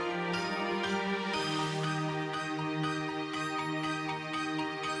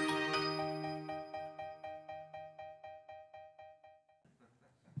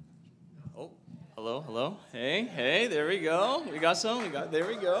Hello, hello. Hey, there we go. There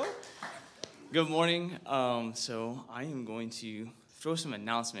we go. Good morning. So I am going to throw some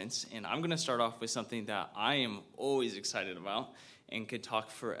announcements, and I'm going to start off with something that I am always excited about and could talk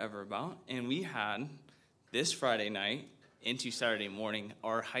forever about. And we had this Friday night into Saturday morning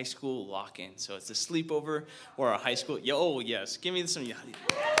our high school lock-in. So it's a sleepover or our high school. Yes, give me some.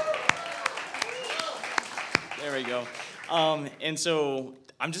 There we go. And so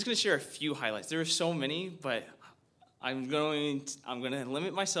I'm just going to share a few highlights. There are so many, but I'm going to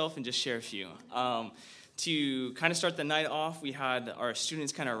limit myself and just share a few. To kind of start the night off, we had our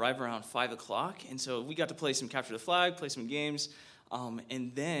students kind of arrive around 5 o'clock, and so we got to play some Capture the Flag, play some games,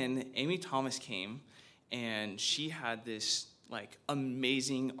 and then Amy Thomas came, and she had this like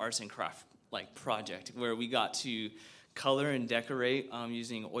amazing arts and craft like project where we got to color and decorate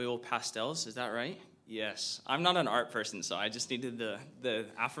using oil pastels. Is that right? Yes. I'm not an art person, so I just needed the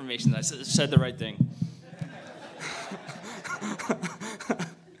affirmation that I said the right thing.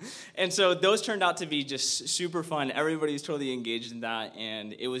 And so those turned out to be just super fun. Everybody was totally engaged in that,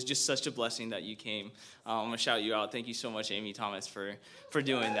 and it was just such a blessing that you came. I'm going to shout you out. Thank you so much, Amy Thomas, for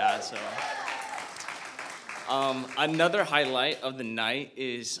doing that. So, another highlight of the night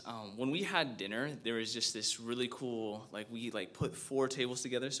is when we had dinner, there was just this really cool, we put 4 tables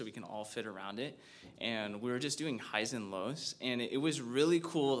together so we can all fit around it. And we were just doing highs and lows. And it was really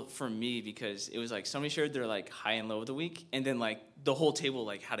cool for me because it was somebody shared their high and low of the week. And then the whole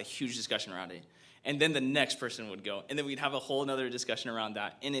table had a huge discussion around it. And then the next person would go. And then we'd have a whole other discussion around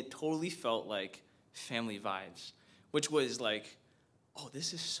that. And it totally felt like family vibes, which was oh,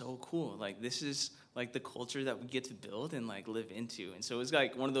 this is so cool. This is the culture that we get to build and live into. And so it was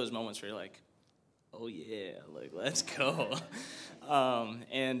one of those moments where you're oh yeah, let's go.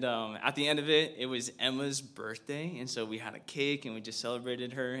 At the end of it, it was Emma's birthday, and so we had a cake, and we just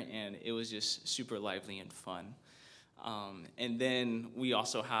celebrated her, and it was just super lively and fun. And then we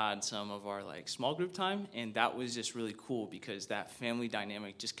also had some of our small group time, and that was just really cool because that family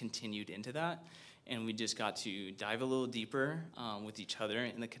dynamic just continued into that, and we just got to dive a little deeper with each other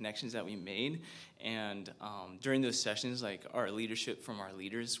and the connections that we made. And during those sessions, our leadership from our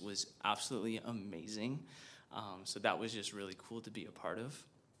leaders was absolutely amazing. So that was just really cool to be a part of.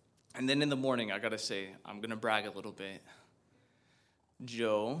 And then in the morning, I got to say, I'm going to brag a little bit.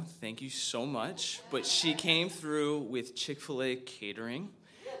 Jo, thank you so much. But she came through with Chick-fil-A catering,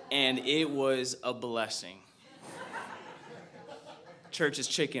 and it was a blessing. Church's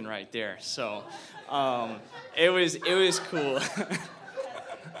chicken right there. So it was cool.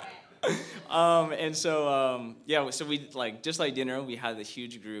 So we just like dinner, we had this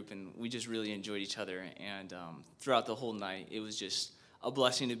huge group, and we just really enjoyed each other. And throughout the whole night, it was just a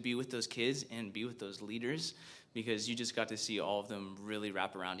blessing to be with those kids and be with those leaders, because you just got to see all of them really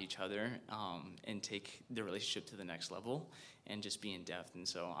wrap around each other and take the relationship to the next level and just be in depth. And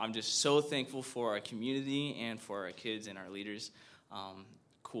so I'm just so thankful for our community and for our kids and our leaders.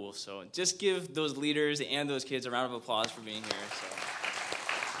 Cool. So just give those leaders and those kids a round of applause for being here. So.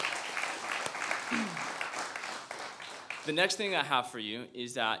 The next thing I have for you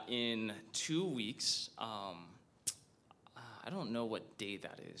is that in 2 weeks, I don't know what day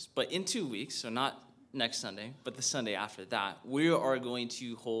that is, but in 2 weeks, so not next Sunday, but the Sunday after that, we are going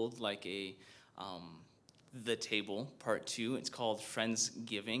to hold The Table Part 2. It's called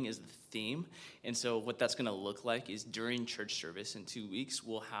Friendsgiving is the theme. And so what that's going to look like is during church service in 2 weeks,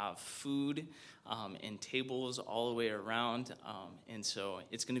 we'll have food and tables all the way around. And so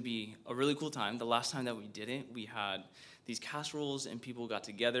it's going to be a really cool time. The last time that we did it, we had these casseroles and people got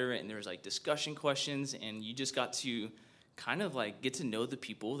together, and there was discussion questions, and you just got to kind of get to know the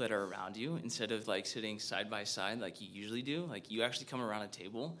people that are around you instead of sitting side by side like you usually do. You actually come around a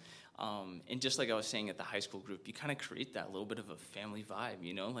table. And just like I was saying at the high school group, you kind of create that little bit of a family vibe,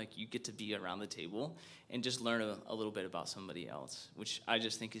 you get to be around the table and just learn a little bit about somebody else, which I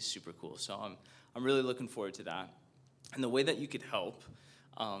just think is super cool. So I'm really looking forward to that. And the way that you could help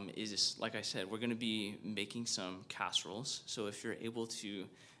is, like I said, we're going to be making some casseroles. So if you're able to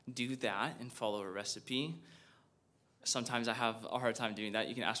do that and follow a recipe, sometimes I have a hard time doing that.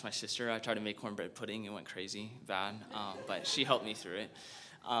 You can ask my sister. I tried to make cornbread pudding. It went crazy bad, but she helped me through it.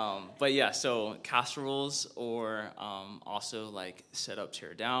 But yeah, so casseroles, or also set up,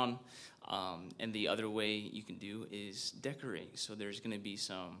 tear down. And the other way you can do is decorate. So there's going to be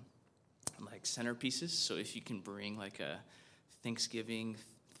some centerpieces. So if you can bring a Thanksgiving,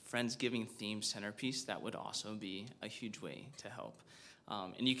 Friendsgiving themed centerpiece, that would also be a huge way to help.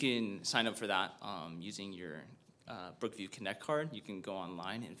 And you can sign up for that using your Brookview Connect card. You can go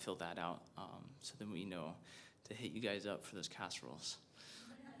online and fill that out so then we know to hit you guys up for those casseroles.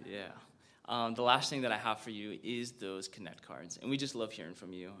 Yeah. The last thing that I have for you is those Connect cards. And we just love hearing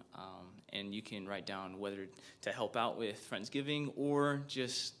from you. And you can write down whether to help out with Friendsgiving or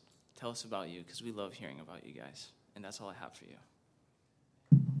just tell us about you, because we love hearing about you guys. And that's all I have for you.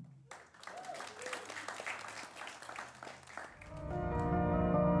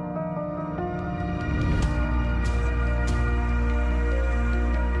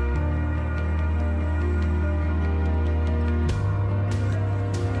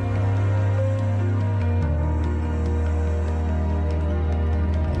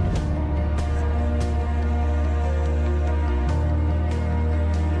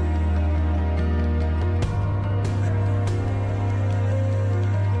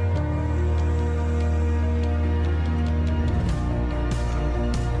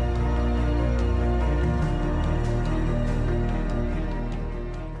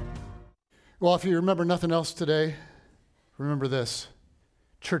 Well, if you remember nothing else today, remember this.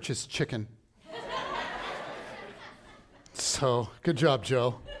 Church is chicken. So, good job,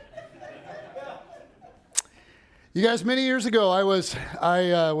 Joe. You guys, many years ago, I was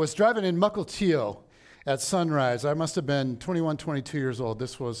driving in Mukilteo at sunrise. I must have been 21, 22 years old.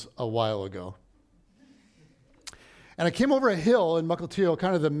 This was a while ago. And I came over a hill in Mukilteo,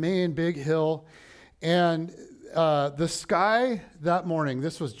 kind of the main big hill, and the sky that morning,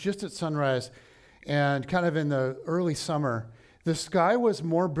 this was just at sunrise and kind of in the early summer, the sky was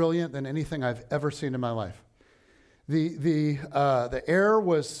more brilliant than anything I've ever seen in my life. The air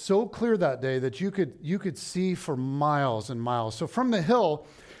was so clear that day that you could see for miles and miles. So from the hill,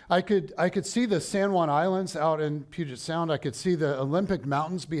 I could see the San Juan Islands out in Puget Sound. I could see the Olympic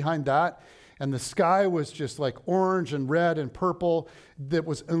Mountains behind that. And the sky was just like orange and red and purple that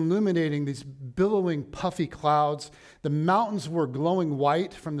was illuminating these billowing, puffy clouds. The mountains were glowing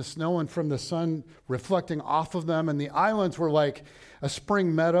white from the snow and from the sun reflecting off of them. And the islands were like a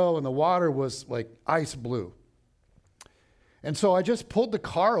spring meadow, and the water was like ice blue. And so I just pulled the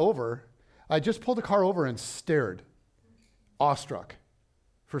car over. And stared, awestruck,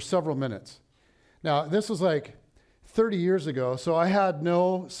 for several minutes. Now, this was like 30 years ago, so I had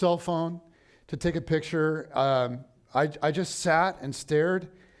no cell phone to take a picture. I just sat and stared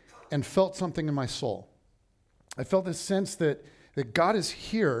and felt something in my soul. I felt this sense that God is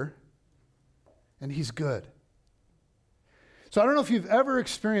here and he's good. So I don't know if you've ever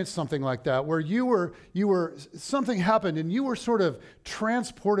experienced something like that, where something happened and you were sort of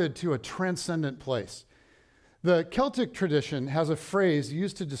transported to a transcendent place. The Celtic tradition has a phrase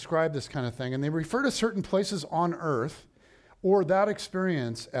used to describe this kind of thing, and they refer to certain places on earth or that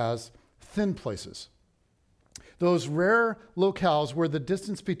experience as thin places. Those rare locales where the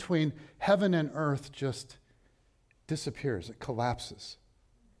distance between heaven and earth just disappears, it collapses.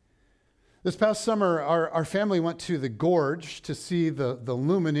 This past summer, our family went to the Gorge to see the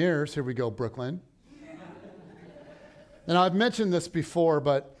Lumineers. Here we go, Brooklyn. And I've mentioned this before,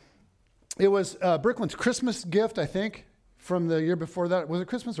 but it was Brooklyn's Christmas gift, I think, from the year before that. Was it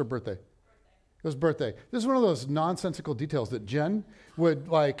Christmas or birthday? It was birthday. This is one of those nonsensical details that Jen would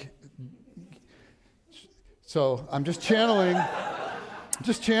like. So I'm just channeling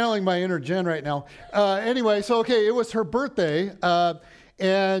my inner Jen right now. Anyway, so okay, it was her birthday,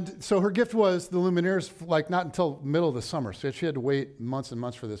 and so her gift was the Lumineers, like not until middle of the summer. So she had to wait months and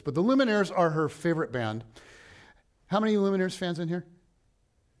months for this. But the Lumineers are her favorite band. How many Lumineers fans in here?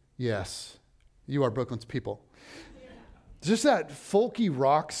 Yes, you are Brooklyn's people. Just that folky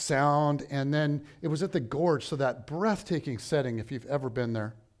rock sound, and then it was at the Gorge, so that breathtaking setting if you've ever been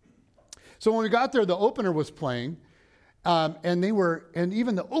there. So when we got there, the opener was playing, and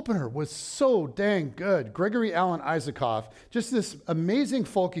even the opener was so dang good. Gregory Alan Isakov, just this amazing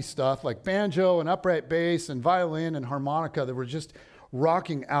folky stuff like banjo and upright bass and violin and harmonica that were just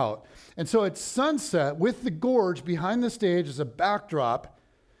rocking out. And so at sunset, with the Gorge behind the stage as a backdrop,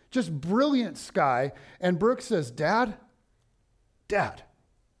 just brilliant sky, and Brooke says, Dad,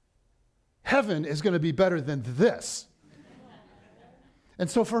 heaven is going to be better than this. And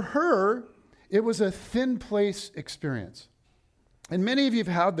so for her, it was a thin place experience. And many of you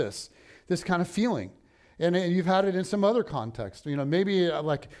have had this kind of feeling. And you've had it in some other context. You know, maybe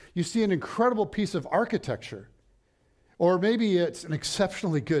like you see an incredible piece of architecture. Or maybe it's an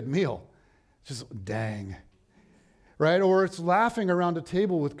exceptionally good meal. Just dang. Right? Or it's laughing around a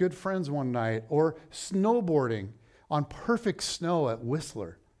table with good friends one night. Or snowboarding on perfect snow at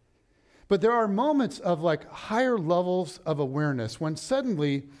Whistler. But there are moments of like higher levels of awareness when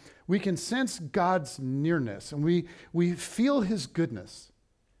suddenly we can sense God's nearness and we feel his goodness.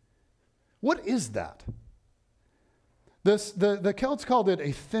 What is that? The Celts called it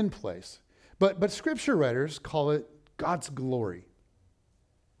a thin place, but scripture writers call it God's glory.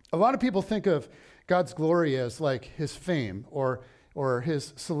 A lot of people think of God's glory as like his fame or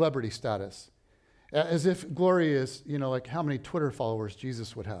his celebrity status, as if glory is, like how many Twitter followers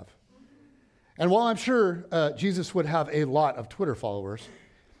Jesus would have. And while I'm sure Jesus would have a lot of Twitter followers,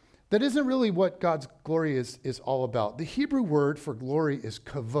 that isn't really what God's glory is all about. The Hebrew word for glory is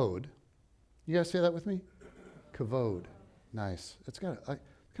kavod. You guys say that with me? Kavod. Nice. It's got kind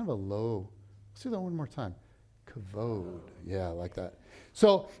of a low. Let's do that one more time. Kavod. Yeah, I like that.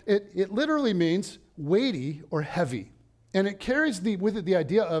 So it literally means weighty or heavy. And it carries with it the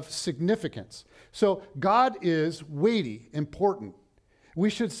idea of significance. So God is weighty, important. We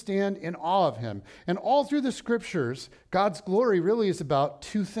should stand in awe of him. And all through the scriptures, God's glory really is about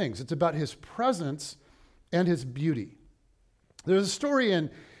two things. It's about his presence and his beauty. There's a story in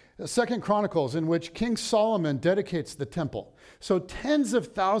 2 Chronicles in which King Solomon dedicates the temple. So tens of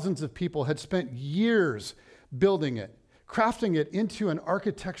thousands of people had spent years building it, crafting it into an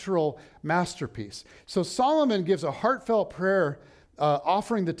architectural masterpiece. So Solomon gives a heartfelt prayer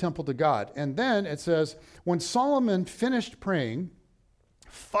offering the temple to God. And then it says, when Solomon finished praying,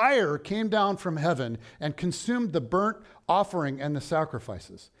 fire came down from heaven and consumed the burnt offering and the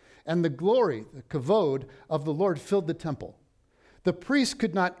sacrifices. And the glory, the kavod of the Lord filled the temple. The priests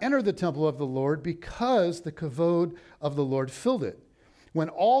could not enter the temple of the Lord because the kavod of the Lord filled it. When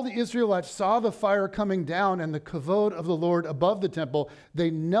all the Israelites saw the fire coming down and the kavod of the Lord above the temple,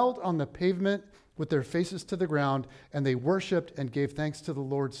 they knelt on the pavement with their faces to the ground, and they worshiped and gave thanks to the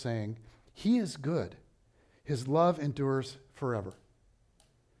Lord, saying, he is good. His love endures forever.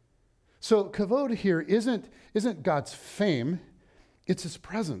 So kavod here isn't God's fame, it's his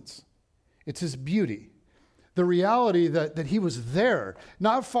presence. It's his beauty. The reality that he was there,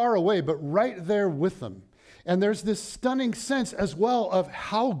 not far away, but right there with them. And there's this stunning sense as well of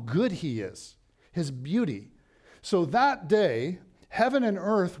how good he is, his beauty. So that day, heaven and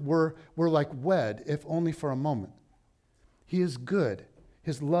earth were like wed, if only for a moment. He is good.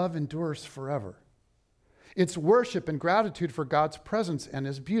 His love endures forever. It's worship and gratitude for God's presence and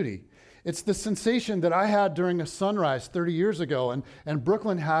his beauty. It's the sensation that I had during a sunrise 30 years ago and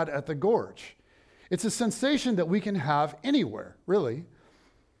Brooklyn had at the Gorge. It's a sensation that we can have anywhere, really.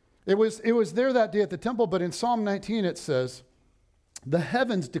 It was there that day at the temple, but in Psalm 19 it says, the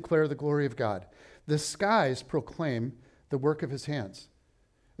heavens declare the glory of God. The skies proclaim the work of his hands.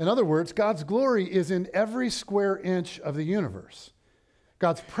 In other words, God's glory is in every square inch of the universe.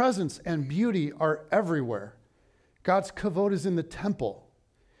 God's presence and beauty are everywhere. God's kavod is in the temple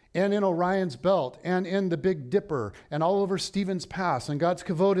and in Orion's belt and in the Big Dipper and all over Stevens Pass. And God's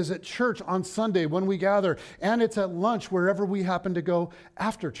kavod is at church on Sunday when we gather, and it's at lunch wherever we happen to go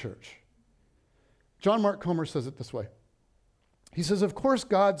after church. John Mark Comer says it this way. He says, of course,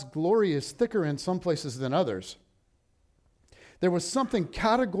 God's glory is thicker in some places than others. There was something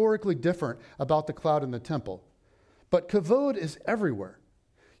categorically different about the cloud in the temple. But kavod is everywhere.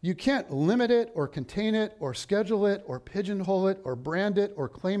 You can't limit it or contain it or schedule it or pigeonhole it or brand it or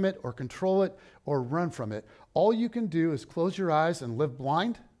claim it or control it or run from it. All you can do is close your eyes and live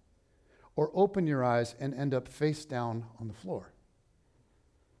blind, or open your eyes and end up face down on the floor.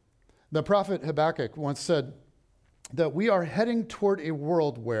 The prophet Habakkuk once said that we are heading toward a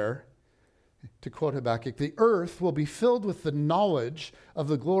world where, to quote Habakkuk, the earth will be filled with the knowledge of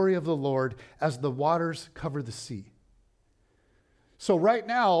the glory of the Lord as the waters cover the sea. So right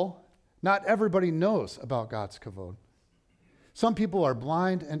now, not everybody knows about God's kavod. Some people are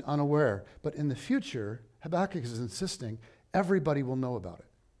blind and unaware, but in the future, Habakkuk is insisting everybody will know about it.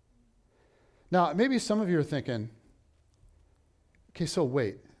 Now, maybe some of you are thinking, okay, so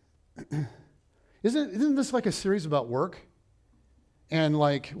wait. Isn't this like a series about work and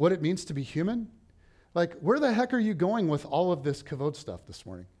like what it means to be human? Like, where the heck are you going with all of this kavod stuff this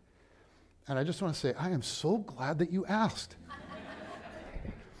morning? And I just want to say, I am so glad that you asked.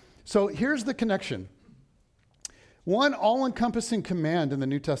 So here's the connection. One all-encompassing command in the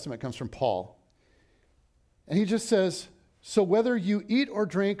New Testament comes from Paul. And he just says, so whether you eat or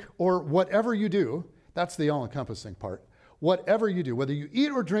drink or whatever you do, that's the all-encompassing part. Whatever you do, whether you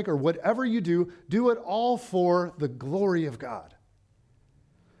eat or drink or whatever you do it all for the glory of God.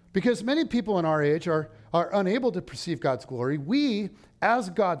 Because many people in our age are unable to perceive God's glory. We, as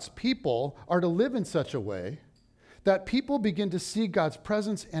God's people, are to live in such a way that people begin to see God's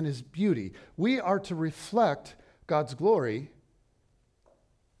presence and his beauty. We are to reflect God's glory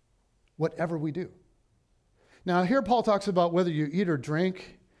whatever we do. Now, here Paul talks about whether you eat or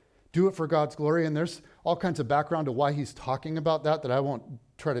drink, do it for God's glory, and there's all kinds of background to why he's talking about that I won't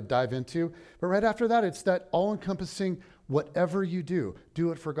try to dive into. But right after that, it's that all-encompassing whatever you do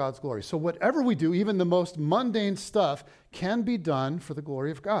it for God's glory. So whatever we do, even the most mundane stuff, can be done for the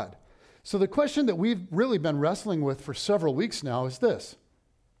glory of God. So the question that we've really been wrestling with for several weeks now is this: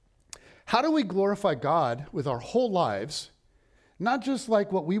 how do we glorify God with our whole lives, not just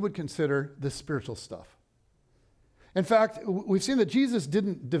like what we would consider the spiritual stuff? In fact, we've seen that Jesus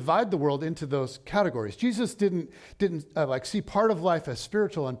didn't divide the world into those categories. Jesus didn't see part of life as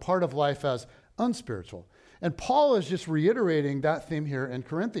spiritual and part of life as unspiritual. And Paul is just reiterating that theme here in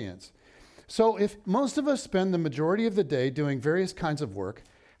Corinthians. So if most of us spend the majority of the day doing various kinds of work,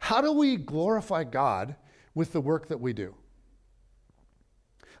 how do we glorify God with the work that we do?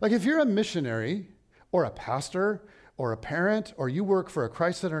 Like if you're a missionary or a pastor or a parent, or you work for a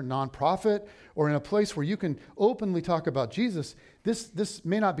Christ-centered nonprofit, or in a place where you can openly talk about Jesus, this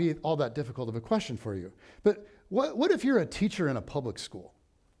may not be all that difficult of a question for you. But what if you're a teacher in a public school?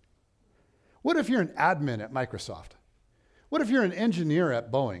 What if you're an admin at Microsoft? What if you're an engineer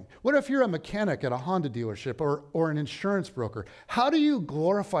at Boeing? What if you're a mechanic at a Honda dealership or an insurance broker? How do you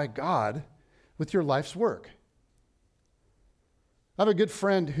glorify God with your life's work? I have a good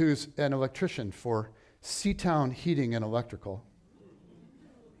friend who's an electrician for Seatown Heating and Electrical.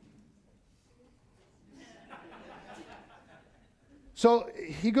 So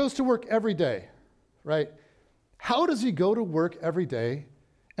he goes to work every day, right? How does he go to work every day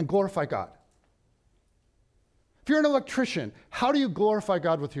and glorify God? If you're an electrician, how do you glorify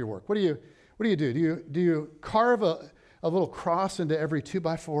God with your work? What do you do? Do you carve a little cross into every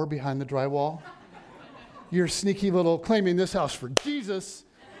 2x4 behind the drywall? You're sneaky little claiming this house for Jesus.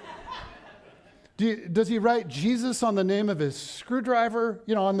 Does he write Jesus on the name of his screwdriver?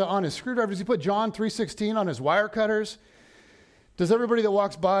 On his screwdriver, does he put John 3:16 on his wire cutters? Does everybody that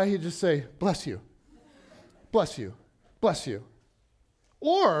walks by, he just say, bless you, bless you, bless you?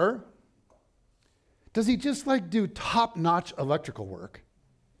 Or does he just do top-notch electrical work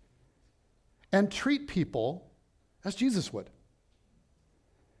and treat people as Jesus would?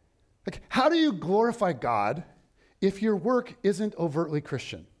 How do you glorify God if your work isn't overtly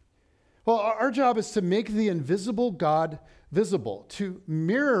Christian? Well, our job is to make the invisible God visible, to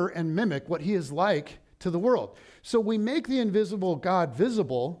mirror and mimic what he is like to the world. So we make the invisible God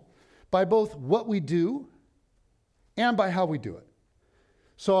visible by both what we do and by how we do it.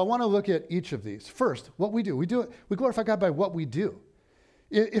 So I want to look at each of these. First, what we do. We glorify God by what we do.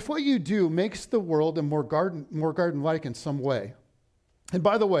 If what you do makes the world a more garden-like in some way, and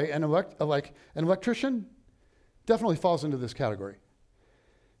by the way, an electrician definitely falls into this category.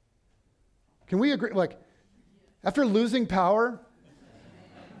 Can we agree? After losing power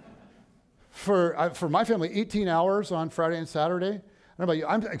for my family, 18 hours on Friday and Saturday, I don't know about you,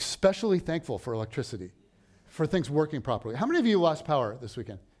 I'm especially thankful for electricity, for things working properly. How many of you lost power this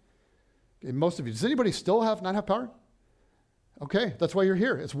weekend? Okay, most of you. Does anybody still not have power? Okay, that's why you're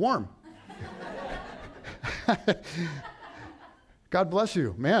here. It's warm. God bless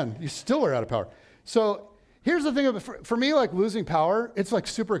you. Man, you still are out of power. So here's the thing, for me, losing power, it's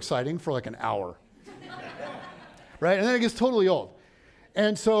super exciting for an hour. Right? And then it gets totally old.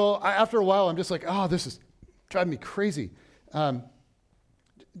 And so after a while, I'm just this is driving me crazy. What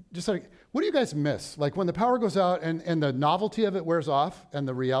do you guys miss? When the power goes out and the novelty of it wears off and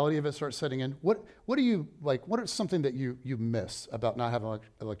the reality of it starts setting in, what do you what is something that you miss about not having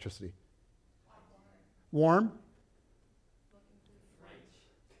electricity? Warm?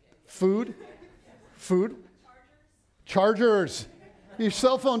 Food? Chargers. Your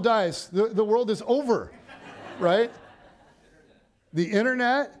cell phone dies. The world is over, right? The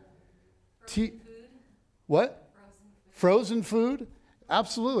internet. What? Frozen food?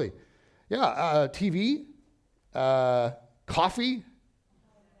 Absolutely. Yeah, TV, coffee.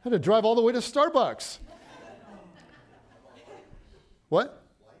 I had to drive all the way to Starbucks. What?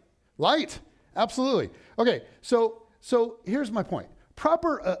 Light. Absolutely. Okay, so here's my point.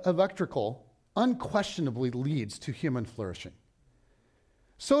 Proper electrical unquestionably leads to human flourishing.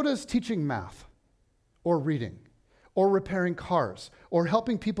 So does teaching math, or reading, or repairing cars, or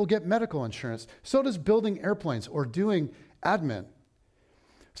helping people get medical insurance. So does building airplanes or doing admin.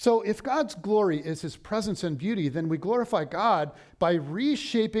 So if God's glory is his presence and beauty, then we glorify God by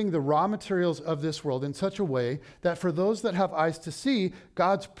reshaping the raw materials of this world in such a way that for those that have eyes to see,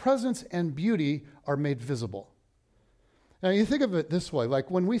 God's presence and beauty are made visible. Now you think of it this way,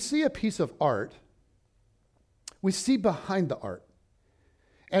 when we see a piece of art, we see behind the art.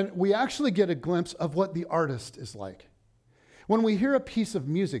 And we actually get a glimpse of what the artist is like. When we hear a piece of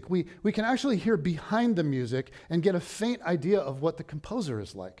music, we can actually hear behind the music and get a faint idea of what the composer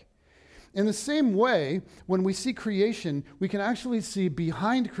is like. In the same way, when we see creation, we can actually see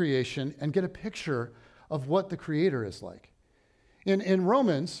behind creation and get a picture of what the Creator is like. In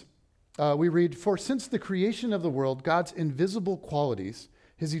Romans, we read, "For since the creation of the world, God's invisible qualities,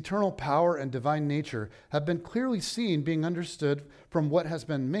 his eternal power and divine nature, have been clearly seen, being understood from what has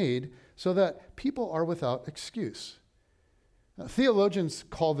been made, so that people are without excuse." Now, theologians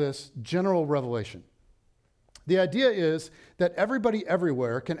call this general revelation. The idea is that everybody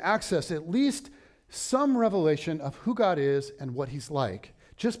everywhere can access at least some revelation of who God is and what he's like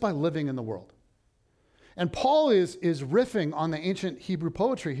just by living in the world. And Paul is riffing on the ancient Hebrew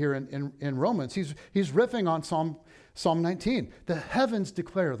poetry here in Romans. He's riffing on Psalm 19. The heavens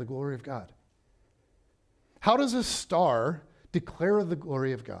declare the glory of God. How does a star declare the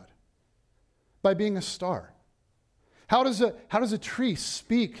glory of God? By being a star. How does a tree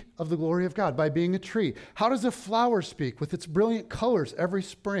speak of the glory of God? By being a tree. How does a flower speak with its brilliant colors every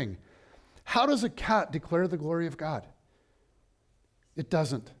spring? How does a cat declare the glory of God? It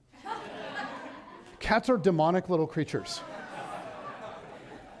doesn't. Cats are demonic little creatures.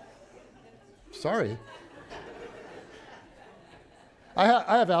 Sorry. I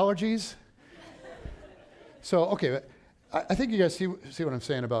have allergies. So, okay, I think you guys see what I'm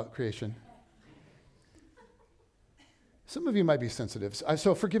saying about creation. Some of you might be sensitive,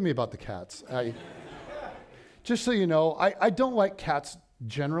 so forgive me about the cats. Just so you know, I don't like cats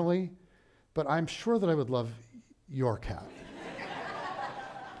generally, but I'm sure that I would love your cat.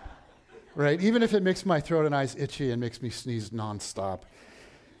 Right? Even if it makes my throat and eyes itchy and makes me sneeze nonstop.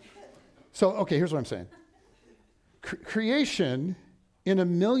 So, okay, here's what I'm saying. Creation, in a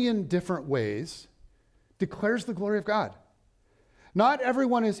million different ways, declares the glory of God. Not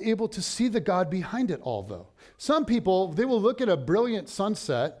everyone is able to see the God behind it all, though. Some people, they will look at a brilliant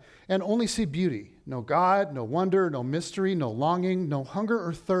sunset and only see beauty. No God, no wonder, no mystery, no longing, no hunger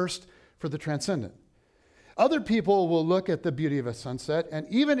or thirst for the transcendent. Other people will look at the beauty of a sunset, and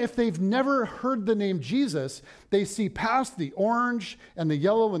even if they've never heard the name Jesus, they see past the orange and the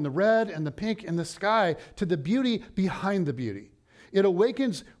yellow and the red and the pink in the sky to the beauty behind the beauty. It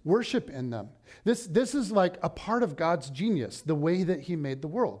awakens worship in them. This is like a part of God's genius, the way that he made the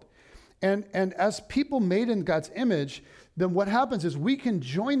world. And as people made in God's image, then what happens is we can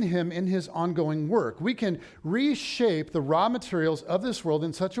join him in his ongoing work. We can reshape the raw materials of this world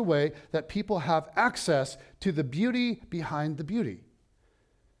in such a way that people have access to the beauty behind the beauty.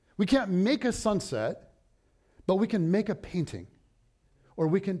 We can't make a sunset, but we can make a painting, or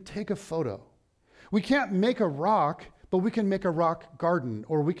we can take a photo. We can't make a rock, but we can make a rock garden,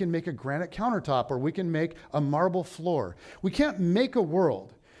 or we can make a granite countertop, or we can make a marble floor. We can't make a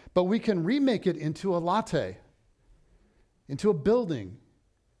world, but we can remake it into a latte, into a building,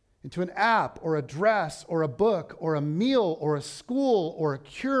 into an app, or a dress, or a book, or a meal, or a school, or a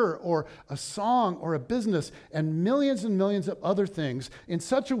cure, or a song, or a business, and millions of other things in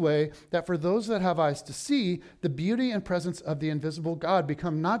such a way that for those that have eyes to see, the beauty and presence of the invisible God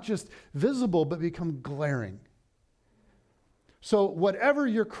become not just visible, but become glaring. So whatever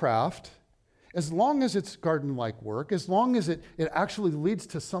your craft, as long as it's garden-like work, as long as it actually leads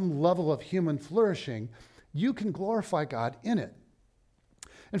to some level of human flourishing, you can glorify God in it.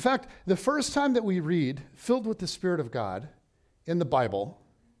 In fact, the first time that we read filled with the Spirit of God in the Bible,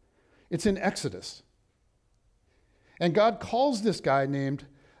 it's in Exodus. And God calls this guy named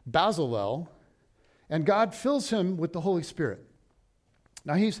Bezalel, and God fills him with the Holy Spirit.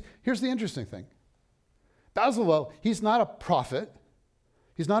 Now here's the interesting thing. Bezalel, he's not a prophet,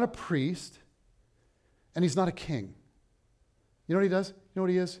 he's not a priest, and he's not a king. You know what he does? You know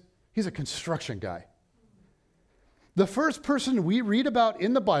what he is? He's a construction guy. The first person we read about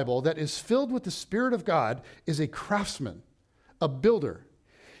in the Bible that is filled with the Spirit of God is a craftsman, a builder.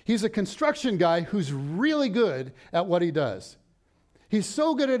 He's a construction guy who's really good at what he does. He's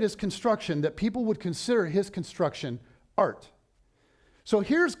so good at his construction that people would consider his construction art. So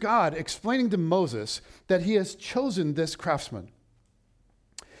here's God explaining to Moses that he has chosen this craftsman.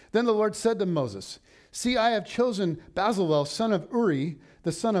 Then the Lord said to Moses, "See, I have chosen Bezalel, son of Uri,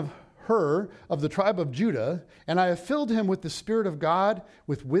 the son of Hur, of the tribe of Judah, and I have filled him with the Spirit of God,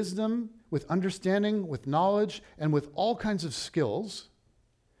 with wisdom, with understanding, with knowledge, and with all kinds of skills,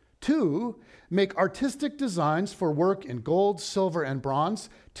 to make artistic designs for work in gold, silver, and bronze,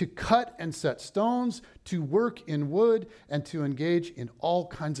 to cut and set stones, to work in wood, and to engage in all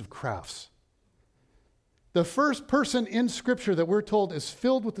kinds of crafts." The first person in Scripture that we're told is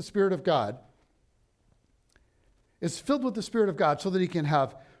filled with the Spirit of God is filled with the Spirit of God so that he can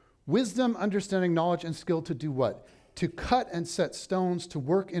have wisdom, understanding, knowledge, and skill to do what? To cut and set stones, to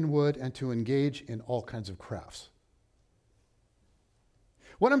work in wood, and to engage in all kinds of crafts.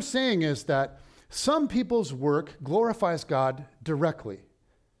 What I'm saying is that some people's work glorifies God directly,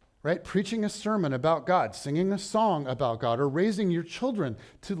 right? Preaching a sermon about God, singing a song about God, or raising your children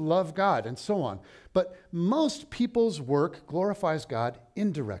to love God, and so on. But most people's work glorifies God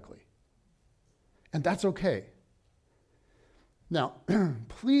indirectly. And that's okay. Now,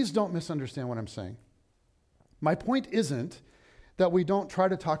 please don't misunderstand what I'm saying. My point isn't that we don't try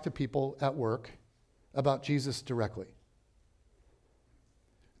to talk to people at work about Jesus directly.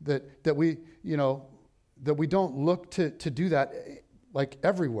 That we don't look to do that like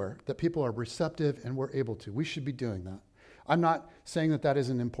everywhere, that people are receptive and we're able to. We should be doing that. I'm not saying that that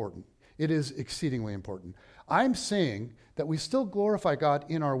isn't important. It is exceedingly important. I'm saying that we still glorify God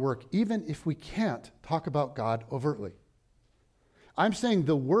in our work, even if we can't talk about God overtly. I'm saying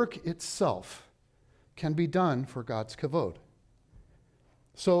the work itself can be done for God's kavod.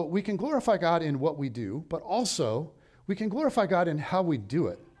 So we can glorify God in what we do, but also we can glorify God in how we do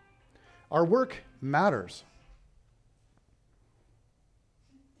it. Our work matters.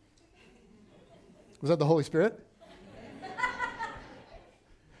 Was that the Holy Spirit?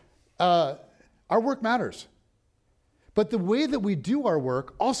 Our work matters. But the way that we do our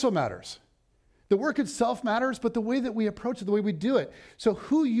work also matters. The work itself matters, but the way that we approach it, the way we do it. So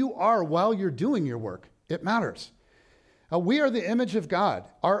who you are while you're doing your work, it matters. We are the image of God.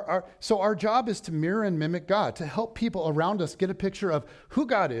 So our job is to mirror and mimic God, to help people around us get a picture of who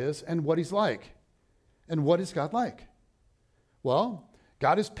God is and what he's like. And what is God like? Well,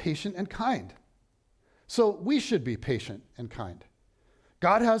 God is patient and kind. So we should be patient and kind.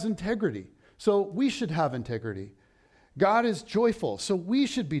 God has integrity, so we should have integrity. God is joyful, so we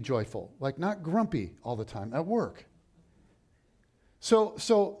should be joyful, like not grumpy all the time at work. So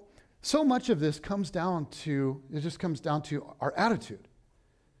much of this comes down to our attitude.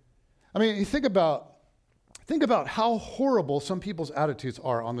 I mean, you think about how horrible some people's attitudes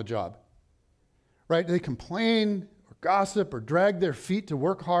are on the job, right? They complain or gossip or drag their feet to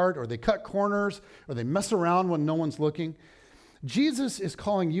work hard, or they cut corners, or they mess around when no one's looking. Jesus is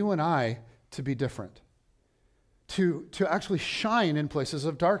calling you and I to be different. To actually shine in places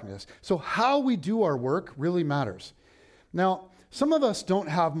of darkness. So how we do our work really matters. Now, some of us don't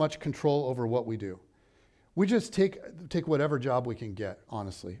have much control over what we do. We just take whatever job we can get,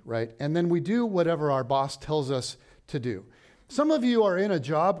 honestly, right? And then we do whatever our boss tells us to do. Some of you are in a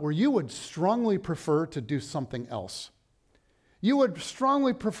job where you would strongly prefer to do something else. You would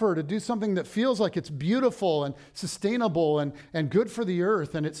strongly prefer to do something that feels like it's beautiful and sustainable and good for the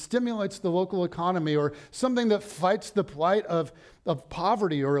earth, and it stimulates the local economy, or something that fights the plight of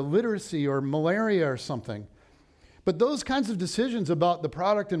poverty or illiteracy or malaria or something. But those kinds of decisions about the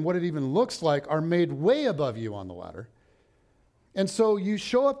product and what it even looks like are made way above you on the ladder. And so you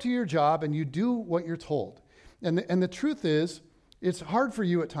show up to your job and you do what you're told. And the truth is, it's hard for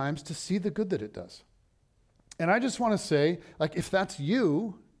you at times to see the good that it does. And I just want to say, like, if that's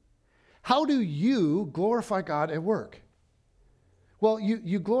you, how do you glorify God at work? Well,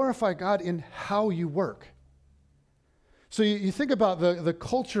 you glorify God in how you work. So you think about the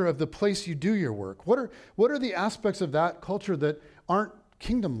culture of the place you do your work. What are the aspects of that culture that aren't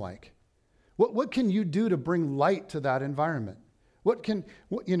kingdom-like? What can you do to bring light to that environment?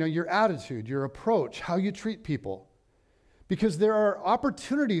 Your attitude, your approach, how you treat people. Because there are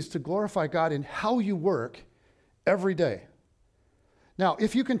opportunities to glorify God in how you work every day. Now,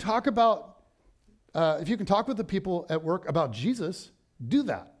 if you can talk with the people at work about Jesus, do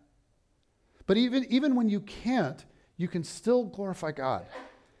that. But even when you can't, you can still glorify God.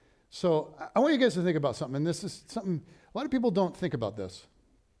 So I want you guys to think about something, and this is something, a lot of people don't think about this.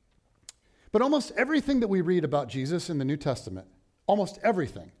 But almost everything that we read about Jesus in the New Testament, almost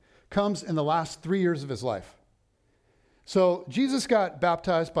everything, comes in the last 3 years of his life. So Jesus got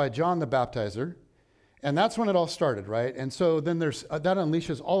baptized by John the Baptizer, and that's when it all started, right? And so then that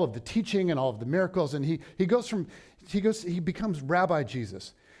unleashes all of the teaching and all of the miracles, and he becomes Rabbi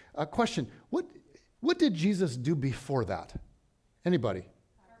Jesus. A question: what did Jesus do before that? Anybody?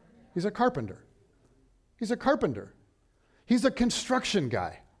 He's a carpenter. He's a carpenter. He's a construction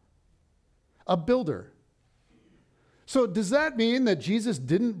guy, a builder. So does that mean that Jesus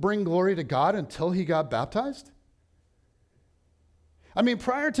didn't bring glory to God until he got baptized? I mean,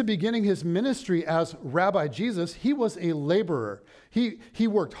 prior to beginning his ministry as Rabbi Jesus, he was a laborer. He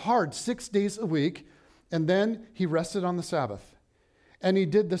worked hard 6 days a week, and then he rested on the Sabbath. And he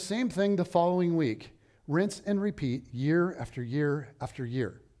did the same thing the following week, rinse and repeat year after year after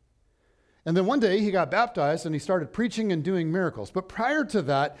year. And then one day he got baptized and he started preaching and doing miracles. But prior to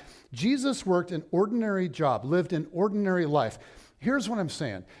that, Jesus worked an ordinary job, lived an ordinary life. Here's what I'm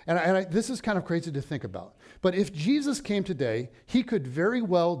saying, and this is kind of crazy to think about. But if Jesus came today, he could very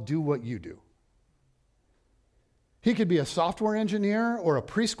well do what you do. He could be a software engineer or a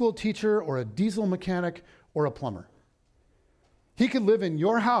preschool teacher or a diesel mechanic or a plumber. He could live in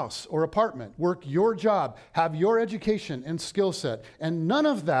your house or apartment, work your job, have your education and skill set, and none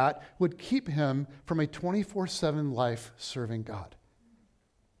of that would keep him from a 24/7 life serving God.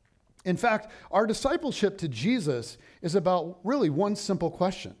 In fact, our discipleship to Jesus is about really one simple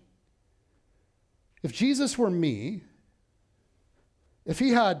question. If Jesus were me, if he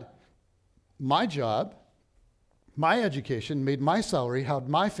had my job, my education, made my salary, had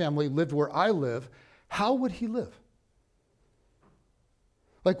my family, lived where I live, how would he live?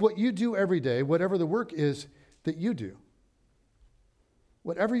 Like what you do every day, whatever the work is that you do.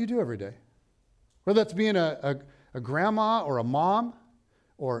 Whatever you do every day. Whether that's being a grandma or a mom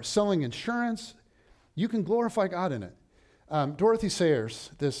or selling insurance, you can glorify God in it. Dorothy Sayers,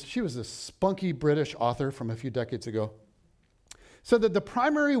 she was this spunky British author from a few decades ago, said that the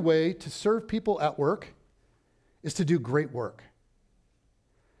primary way to serve people at work is to do great work.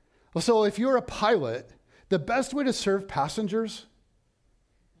 So if you're a pilot, the best way to serve passengers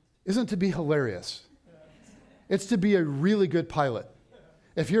isn't to be hilarious. It's to be a really good pilot.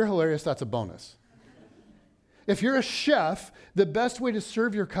 If you're hilarious, that's a bonus. If you're a chef, the best way to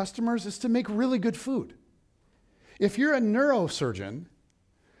serve your customers is to make really good food. If you're a neurosurgeon,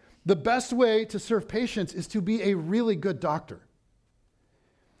 the best way to serve patients is to be a really good doctor.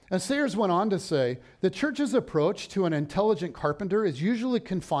 And Sayers went on to say, the church's approach to an intelligent carpenter is usually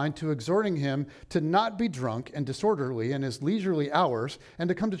confined to exhorting him to not be drunk and disorderly in his leisurely hours and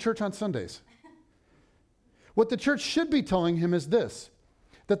to come to church on Sundays. What the church should be telling him is this,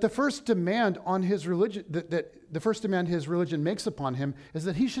 that the first demand on his religion, that the first demand his religion makes upon him is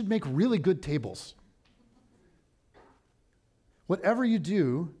that he should make really good tables. Whatever you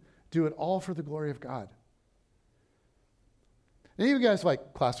do, do it all for the glory of God. Any of you guys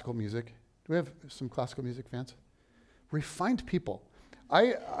like classical music? Do we have some classical music fans? Refined people.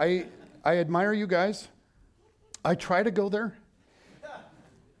 I admire you guys. I try to go there,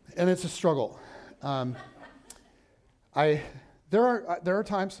 and it's a struggle. There are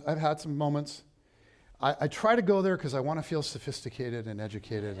times I've had some moments. I try to go there because I want to feel sophisticated and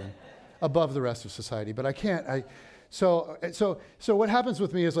educated and above the rest of society, but I can't. So what happens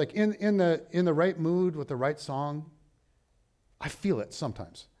with me is like in the right mood with the right song, I feel it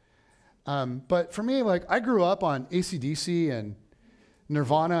sometimes. But for me, like I grew up on AC/DC and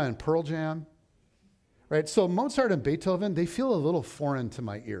Nirvana and Pearl Jam, right? So Mozart and Beethoven, they feel a little foreign to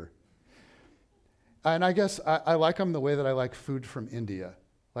my ear. And I guess I like them the way that I like food from India.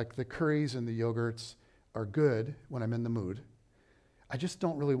 Like the curries and the yogurts are good when I'm in the mood. I just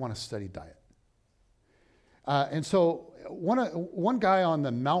don't really want to study diet. And so one guy on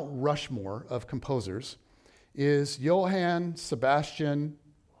the Mount Rushmore of composers is Johann Sebastian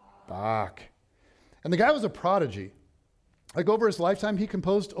Bach. And the guy was a prodigy. Like over his lifetime, he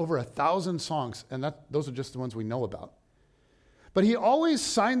composed over 1,000 songs, and those are just the ones we know about. But he always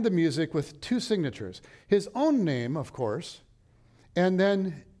signed the music with two signatures. His own name, of course, and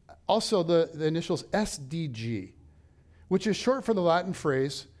then also the initials SDG, which is short for the Latin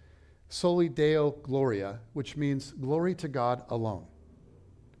phrase Soli Deo Gloria, which means glory to God alone.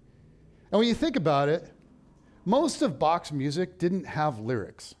 And when you think about it, most of Bach's music didn't have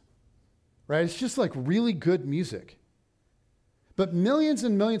lyrics, right? It's just like really good music. But millions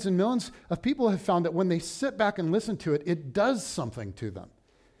and millions and millions of people have found that when they sit back and listen to it, it does something to them.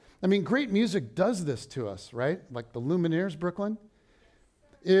 I mean, great music does this to us, right? Like the Lumineers, Brooklyn.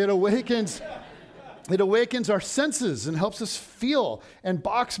 It awakens our senses and helps us feel. And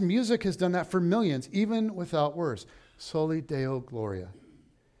Bach's music has done that for millions, even without words. Soli Deo Gloria.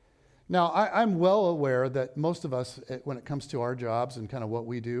 Now, I'm well aware that most of us, when it comes to our jobs and kind of what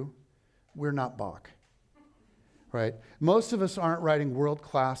we do, we're not Bach, right? Most of us aren't writing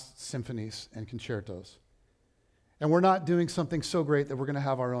world-class symphonies and concertos. And we're not doing something so great that we're going to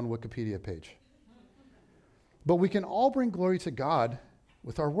have our own Wikipedia page. But we can all bring glory to God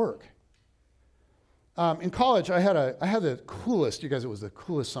with our work. In college, I had the coolest, you guys, it was the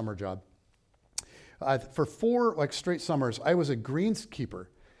coolest summer job. For 4 straight summers, I was a greenskeeper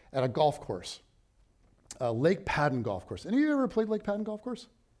at a golf course, Lake Padden Golf Course. Any of you ever played Lake Padden Golf Course?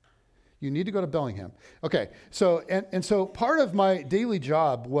 You need to go to Bellingham. Okay, so so part of my daily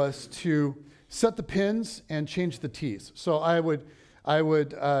job was to set the pins and change the tees. So I would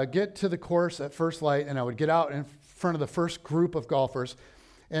get to the course at first light, and I would get out in front of the first group of golfers,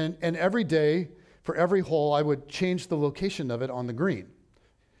 and every day, for every hole, I would change the location of it on the green.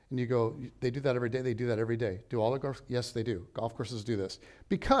 And you go, they do that every day? They do that every day. Do all the golf? Yes, they do. Golf courses do this.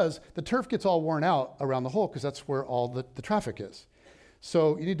 Because the turf gets all worn out around the hole because that's where all the traffic is.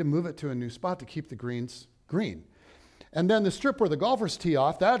 So you need to move it to a new spot to keep the greens green. And then the strip where the golfers tee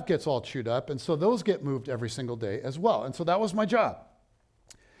off, that gets all chewed up. And so those get moved every single day as well. And so that was my job.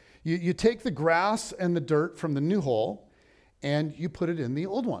 You take the grass and the dirt from the new hole and you put it in the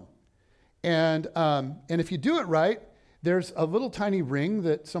old one. And if you do it right, there's a little tiny ring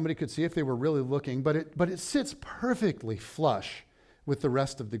that somebody could see if they were really looking, but it sits perfectly flush with the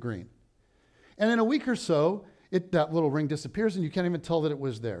rest of the green. And in a week or so, that little ring disappears and you can't even tell that it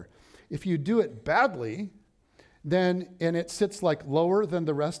was there. If you do it badly, and it sits like lower than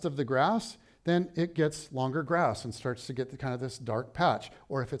the rest of the grass, then it gets longer grass and starts to get kind of this dark patch.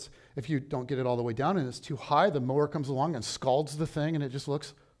 Or if you don't get it all the way down and it's too high, the mower comes along and scalds the thing and it just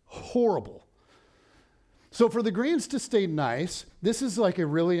looks horrible. So for the greens to stay nice, this is like a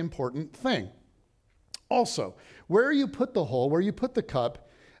really important thing. Also, where you put the hole, where you put the cup,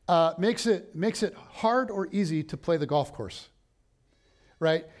 makes it hard or easy to play the golf course,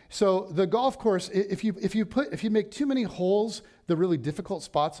 right? So the golf course, if you make too many holes, the really difficult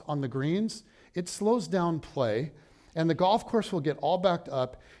spots on the greens, it slows down play, and the golf course will get all backed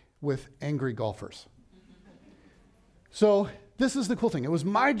up with angry golfers. So this is the cool thing. It was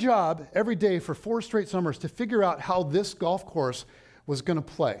my job every day for 4 straight summers to figure out how this golf course was going to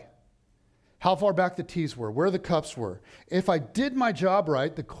play, how far back the tees were, where the cups were. If I did my job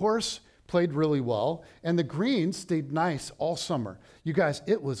right, the course played really well, and the greens stayed nice all summer. You guys,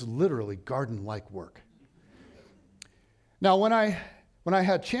 it was literally garden-like work. Now, when I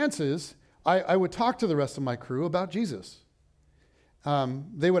had chances, I would talk to the rest of my crew about Jesus.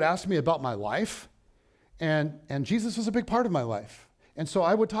 They would ask me about my life, and Jesus was a big part of my life. And so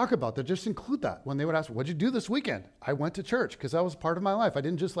I would talk about that, just include that. When they would ask, what'd you do this weekend? I went to church because that was part of my life. I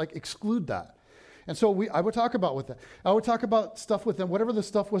didn't just exclude that. And so I would talk about with them. I would talk about stuff with them, whatever the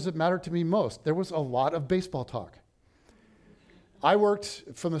stuff was that mattered to me most. There was a lot of baseball talk. I worked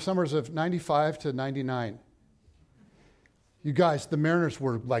from the summers of 95 to 99. You guys, the Mariners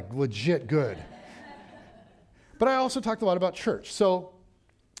were legit good. But I also talked a lot about church. So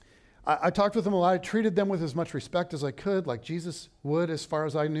I talked with them a lot. I treated them with as much respect as I could, like Jesus would, as far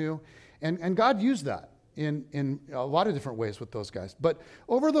as I knew. And God used that in a lot of different ways with those guys. But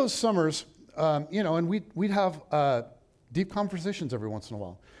over those summers, and we'd have deep conversations every once in a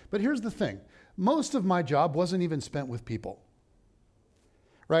while. But here's the thing. Most of my job wasn't even spent with people,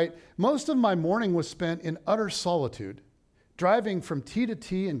 right? Most of my morning was spent in utter solitude, driving from tee to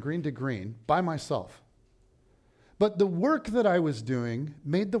tee and green to green by myself. But the work that I was doing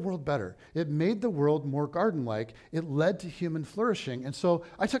made the world better. It made the world more garden-like. It led to human flourishing. And so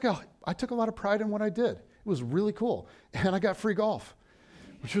I took a lot of pride in what I did. It was really cool. And I got free golf,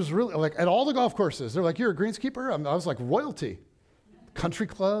 which was really, at all the golf courses, they're like, you're a greenskeeper? I was like, royalty. Country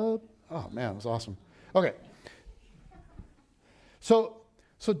club. Oh, man, it was awesome. Okay. So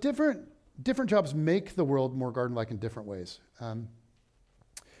different jobs make the world more garden-like in different ways.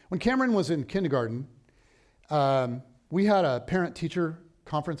 When Cameron was in kindergarten, we had a parent-teacher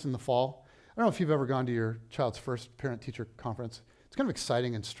conference in the fall. I don't know if you've ever gone to your child's first parent-teacher conference. It's kind of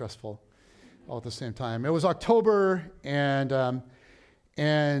exciting and stressful all at the same time. It was October, and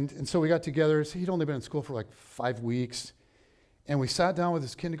so we got together. So he'd only been in school for 5 weeks. And we sat down with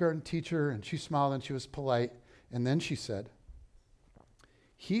his kindergarten teacher, and she smiled, and she was polite. And then she said,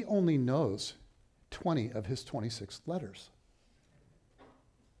 he only knows 20 of his 26 letters.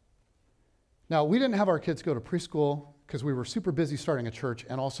 Now, we didn't have our kids go to preschool because we were super busy starting a church,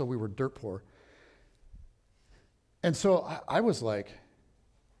 and also we were dirt poor. And so I was like,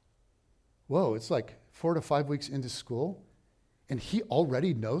 whoa, it's 4 to 5 weeks into school, and he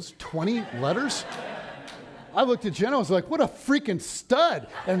already knows 20 letters? I looked at Jen, I was like, what a freaking stud.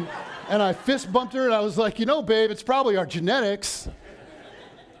 And I fist bumped her, and I was like, babe, it's probably our genetics.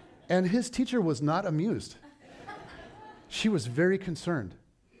 And his teacher was not amused. She was very concerned.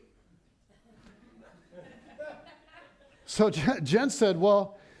 So Jen said,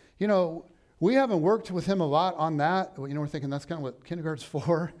 well, we haven't worked with him a lot on that. We're thinking that's kind of what kindergarten's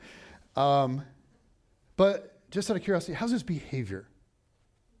for. But just out of curiosity, how's his behavior?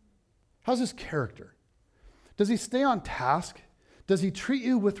 How's his character? Does he stay on task? Does he treat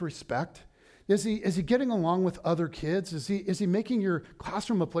you with respect? Is he getting along with other kids? Is he making your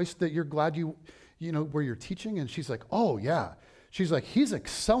classroom a place that you're glad where you're teaching? And she's like, oh yeah. She's like, he's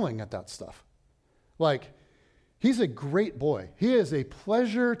excelling at that stuff. He's a great boy. He is a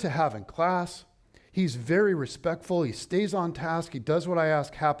pleasure to have in class. He's very respectful. He stays on task. He does what I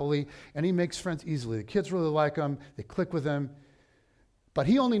ask happily, and he makes friends easily. The kids really like him. They click with him. But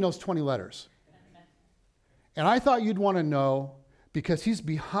he only knows 20 letters. And I thought you'd want to know because he's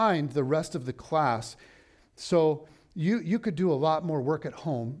behind the rest of the class. So you could do a lot more work at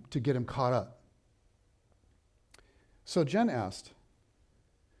home to get him caught up. So Jen asked,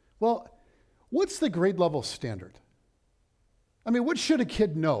 well, what's the grade level standard? I mean, what should a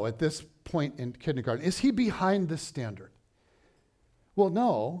kid know at this point in kindergarten? Is he behind the standard? Well,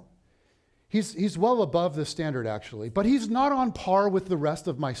 no. He's well above the standard, actually, but he's not on par with the rest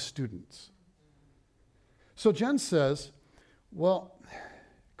of my students. So Jen says, well,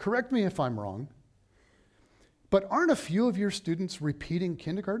 correct me if I'm wrong, but aren't a few of your students repeating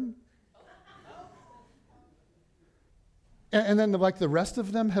kindergarten? And then like the rest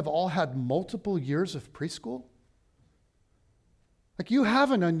of them have all had multiple years of preschool? Like you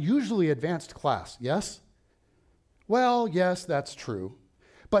have an unusually advanced class, yes? Well, yes, that's true.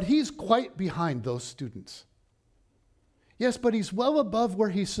 But he's quite behind those students. Yes, but he's well above where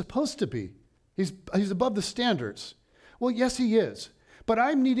he's supposed to be. He's above the standards. Well, yes, he is. But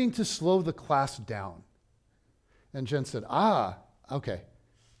I'm needing to slow the class down. And Jen said, okay,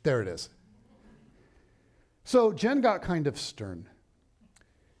 there it is. So Jen got kind of stern.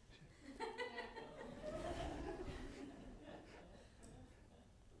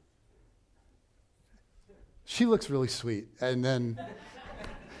 She looks really sweet. And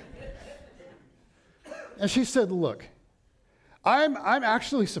she said, look, I'm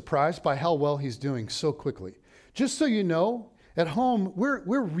actually surprised by how well he's doing so quickly. Just so you know, at home,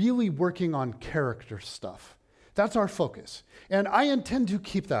 we're really working on character stuff. That's our focus. And I intend to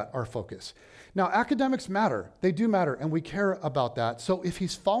keep that our focus. Now, academics matter. They do matter, and we care about that. So if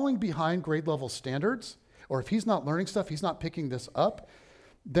he's falling behind grade level standards, or if he's not learning stuff, he's not picking this up,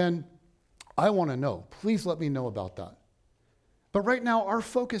 then I want to know. Please let me know about that. But right now, our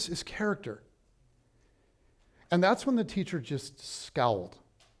focus is character. And that's when the teacher just scowled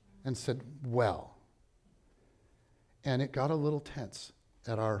and said, well. And it got a little tense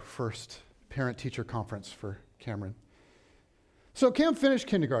at our first parent-teacher conference for Cameron. So Cam finished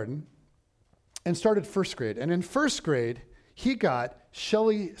kindergarten and started first grade. And in first grade, he got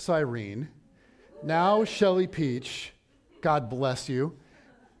Shelly Cyrene, now Shelly Peach. God bless you.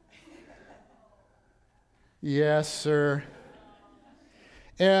 Yes, sir.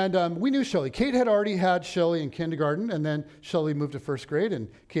 And we knew Shelly. Kate had already had Shelly in kindergarten, and then Shelly moved to first grade, and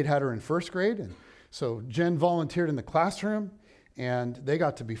Kate had her in first grade. And so Jen volunteered in the classroom, and they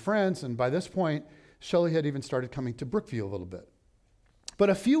got to be friends. And by this point, Shelly had even started coming to Brookview a little bit. But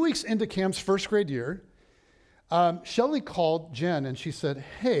a few weeks into Cam's first grade year, Shelly called Jen, and she said,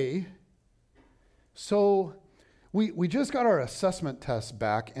 hey, so we just got our assessment tests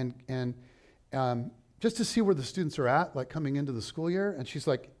back, and just to see where the students are at, like coming into the school year. And she's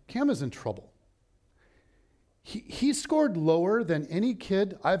like, Cam is in trouble. He scored lower than any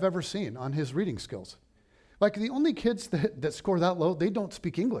kid I've ever seen on his reading skills. Like the only kids that score that low, they don't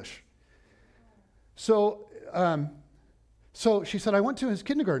speak English. So she said, I went to his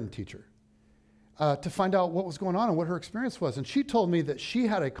kindergarten teacher to find out what was going on and what her experience was. And she told me that she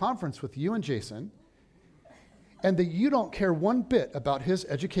had a conference with you and Jason, and that you don't care one bit about his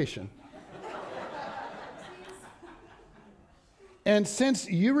education. And since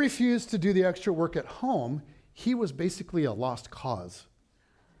you refused to do the extra work at home, he was basically a lost cause.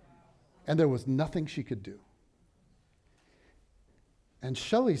 And there was nothing she could do. And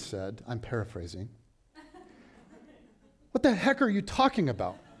Shelly said, I'm paraphrasing, what the heck are you talking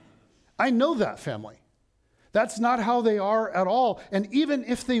about? I know that family. That's not how they are at all. And even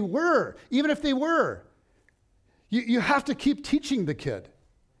if they were, you have to keep teaching the kid.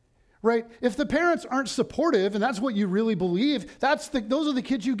 Right? If the parents aren't supportive, and that's what you really believe, those are the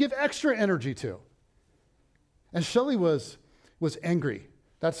kids you give extra energy to. And Shelly was angry.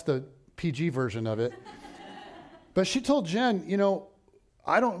 That's the PG version of it. But she told Jen,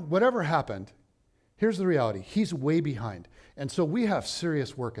 whatever happened, here's the reality. He's way behind. And so we have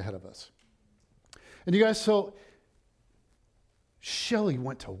serious work ahead of us. And you guys, so Shelly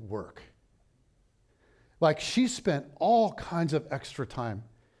went to work. Like she spent all kinds of extra time.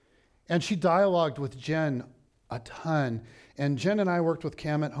 And she dialogued with Jen a ton. And Jen and I worked with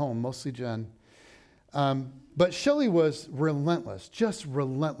Cam at home, mostly Jen. But Shelly was relentless, just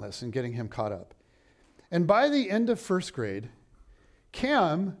relentless in getting him caught up. And by the end of first grade,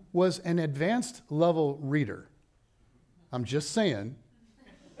 Cam was an advanced level reader. I'm just saying.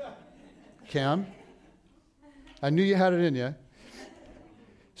 Cam, I knew you had it in you.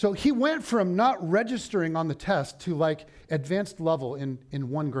 So he went from not registering on the test to like advanced level in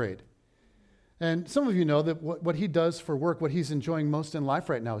one grade. And some of you know that what he does for work, what he's enjoying most in life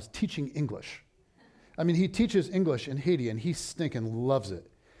right now is teaching English. I mean, he teaches English in Haiti, and he stinking loves it.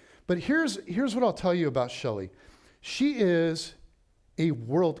 But here's what I'll tell you about Shelly. She is a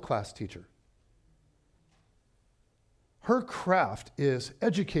world-class teacher. Her craft is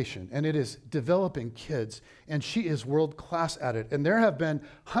education, and it is developing kids, and she is world-class at it. And there have been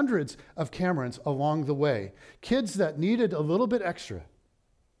hundreds of Camerons along the way, kids that needed a little bit extra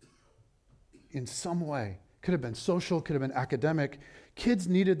in some way. Could have been social, could have been academic. Kids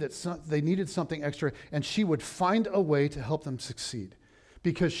needed they needed something extra, and she would find a way to help them succeed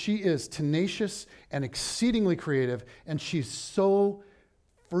because she is tenacious and exceedingly creative, and she's so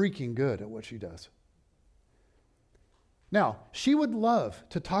freaking good at what she does. Now, she would love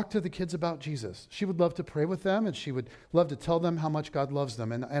to talk to the kids about Jesus. She would love to pray with them, and she would love to tell them how much God loves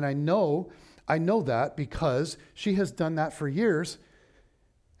them. And I know that because she has done that for years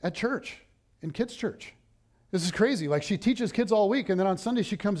at church, in kids' church. This is crazy. Like, she teaches kids all week, and then on Sunday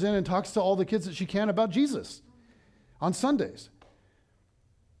she comes in and talks to all the kids that she can about Jesus on Sundays.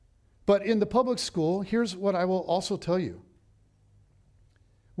 But in the public school, here's what I will also tell you.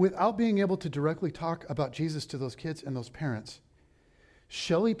 Without being able to directly talk about Jesus to those kids and those parents,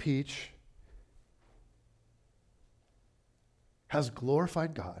 Shelley Peach has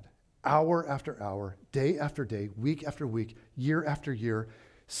glorified God hour after hour, day after day, week after week, year after year,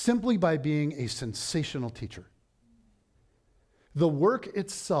 simply by being a sensational teacher. The work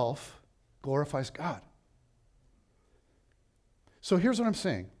itself glorifies God. So here's what I'm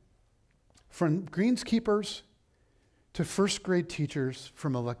saying. From greenskeepers to first grade teachers,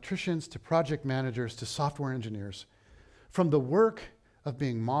 from electricians to project managers to software engineers, from the work of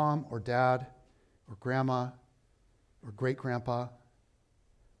being mom or dad or grandma or great grandpa,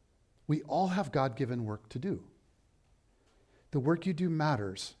 we all have God-given work to do. The work you do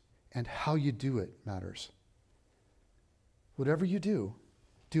matters, and how you do it matters. Whatever you do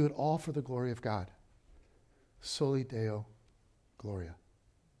it all for the glory of God. Soli Deo Gloria.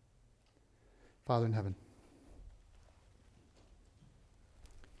 Father in heaven,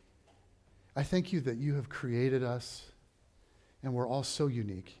 I thank you that you have created us, and we're all so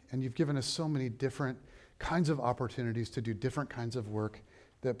unique, and you've given us so many different kinds of opportunities to do different kinds of work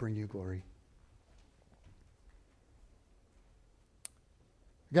that bring you glory.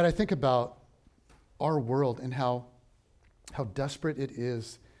 God, I think about our world and how desperate it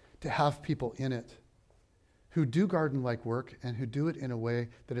is to have people in it who do garden-like work and who do it in a way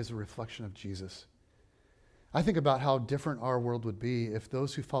that is a reflection of Jesus. I think about how different our world would be if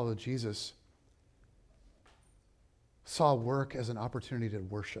those who follow Jesus saw work as an opportunity to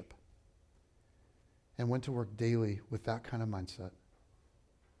worship and went to work daily with that kind of mindset.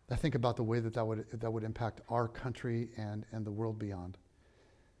 I think about the way that would impact our country and the world beyond.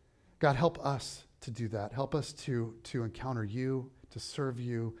 God, help us to do that. Help us to encounter you, to serve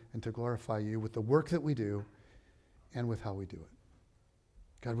you, and to glorify you with the work that we do and with how we do it.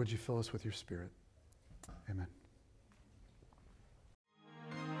 God, would you fill us with your Spirit? Amen.